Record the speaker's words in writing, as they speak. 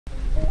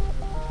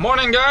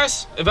Morning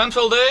guys,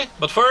 eventful day,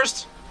 but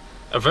first,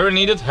 a very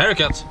needed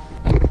haircut.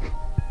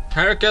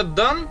 Haircut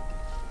done?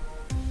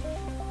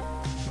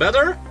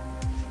 Better?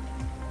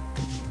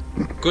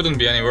 Couldn't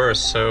be any worse,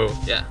 so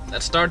yeah,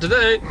 let's start the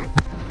day.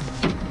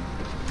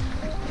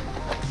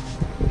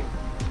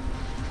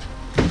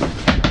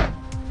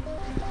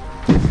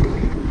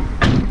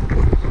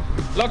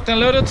 Locked and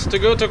loaded to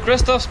go to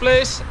Kristof's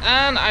place,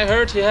 and I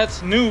heard he had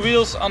new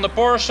wheels on the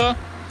Porsche.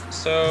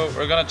 So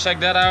we're gonna check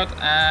that out,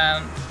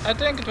 and I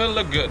think it will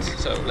look good.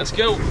 So let's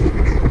go.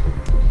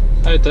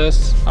 Hey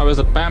Tess, how is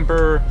the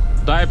pamper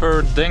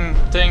diaper thing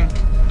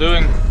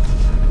doing?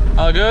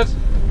 All good?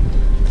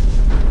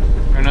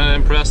 You're not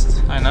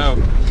impressed, I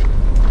know.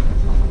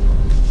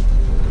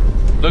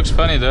 Looks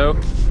funny though.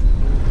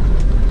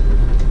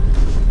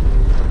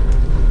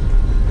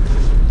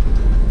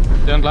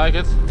 Don't like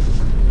it?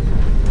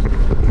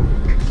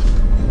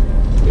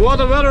 What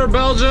a weather,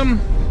 Belgium!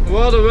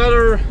 What a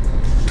weather!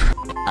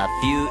 A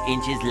few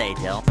inches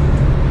later.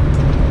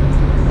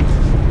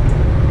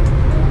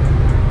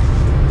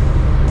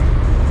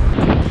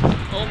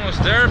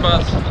 Almost there,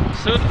 but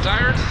so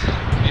tired.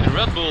 Need a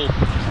Red Bull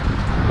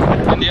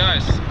in the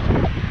ice.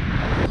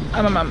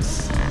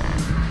 MMMs.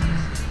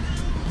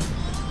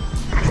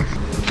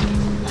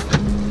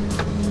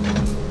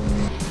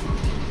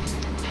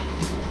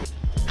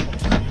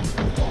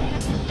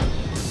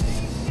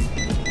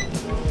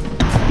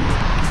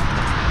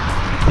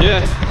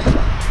 Yeah,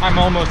 I'm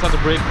almost at the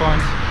break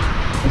point.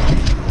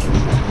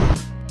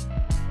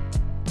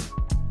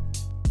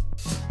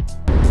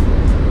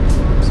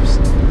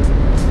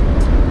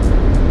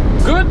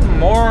 Good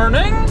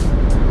morning!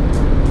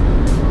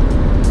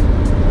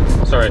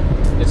 Sorry,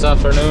 it's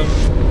afternoon.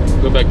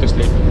 Go back to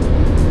sleep.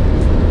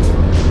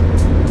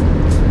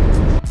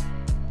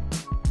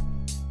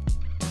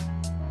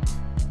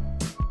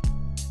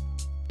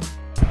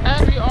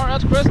 And we are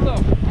at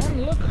Kristof.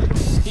 And look,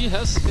 he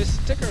has his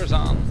stickers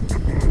on.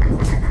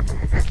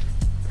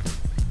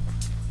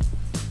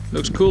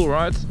 Looks cool,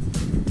 right?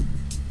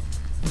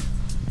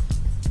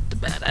 The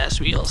badass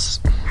wheels.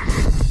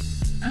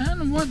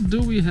 And what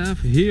do we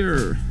have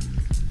here?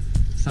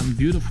 Some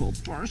beautiful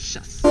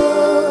Porsches.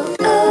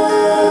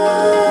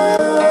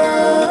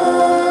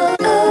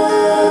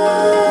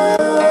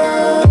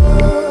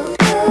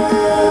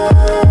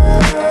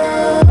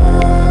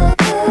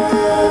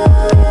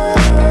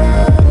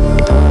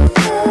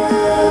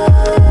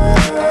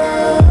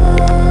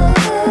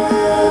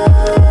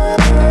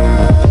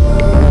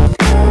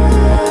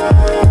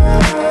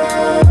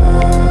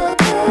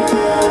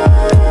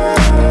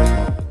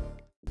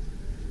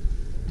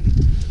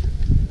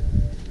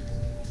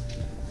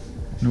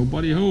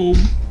 Nobody home.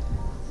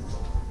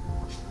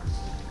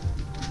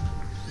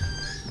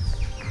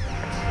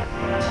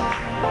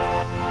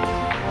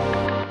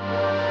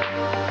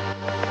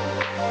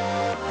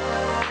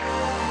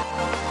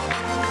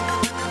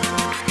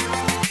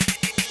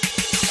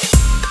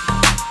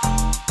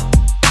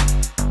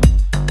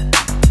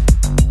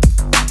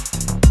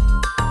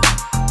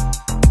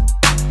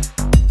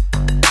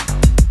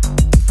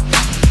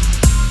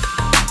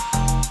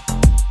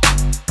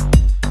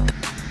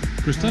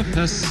 Kristof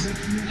has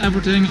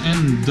everything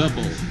in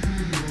double.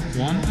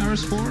 1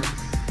 RS4,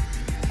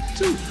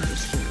 2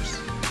 RS4s.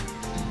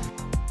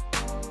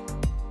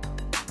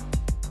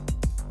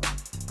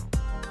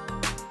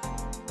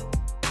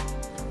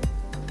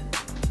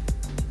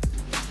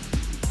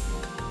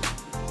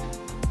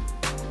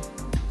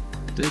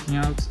 Taking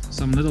out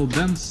some little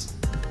dents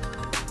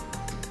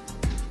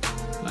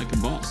like a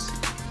boss.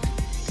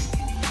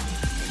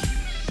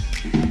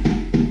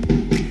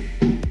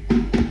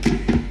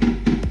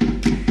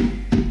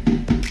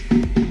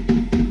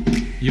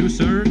 You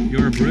sir,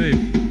 you're brave.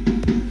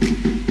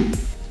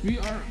 We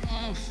are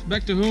off,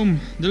 back to home.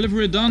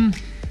 Delivery done.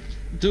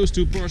 Those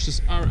two Porsches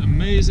are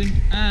amazing.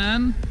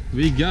 And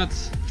we got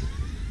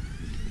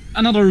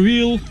another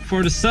wheel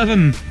for the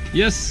 7.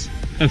 Yes,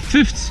 a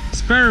 5th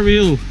spare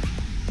wheel.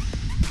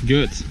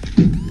 Good.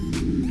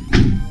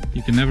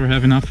 You can never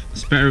have enough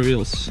spare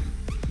wheels.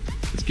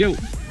 Let's go.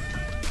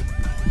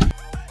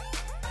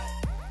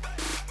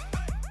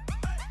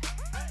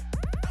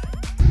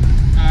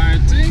 I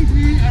think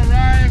we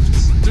arrived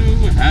to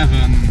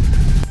heaven.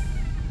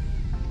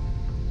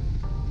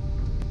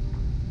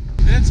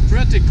 It's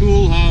pretty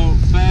cool how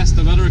fast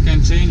the weather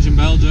can change in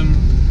Belgium,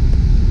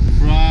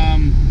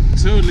 from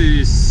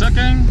totally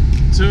sucking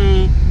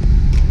to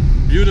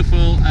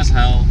beautiful as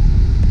hell.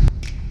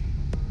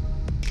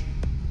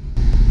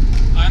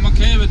 I'm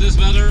okay with this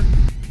weather.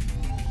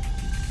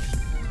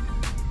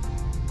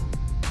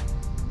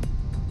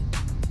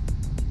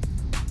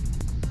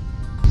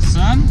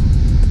 Sun?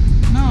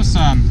 No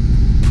sun.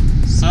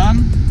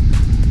 Sun?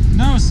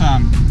 No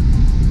sun.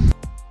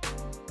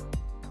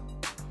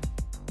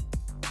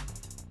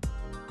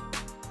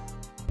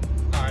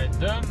 I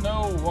don't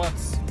know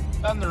what's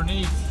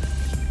underneath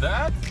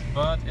that,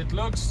 but it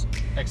looks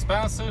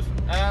expensive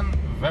and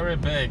very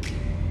big.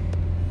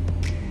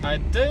 I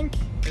think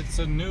it's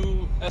a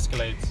new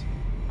Escalade.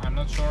 I'm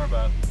not sure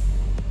about.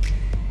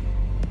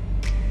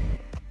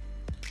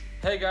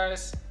 Hey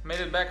guys, made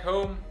it back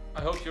home.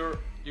 I hope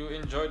you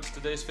enjoyed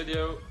today's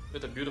video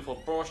with the beautiful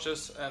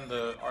Porsches and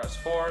the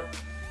RS4.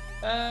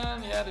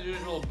 And yeah, the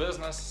usual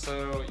business.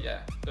 So yeah,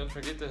 don't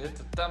forget to hit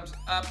the thumbs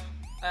up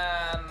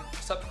and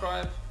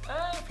subscribe,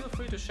 and feel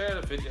free to share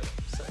the video.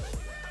 So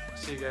yeah,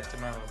 see you guys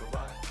tomorrow. Bye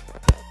bye.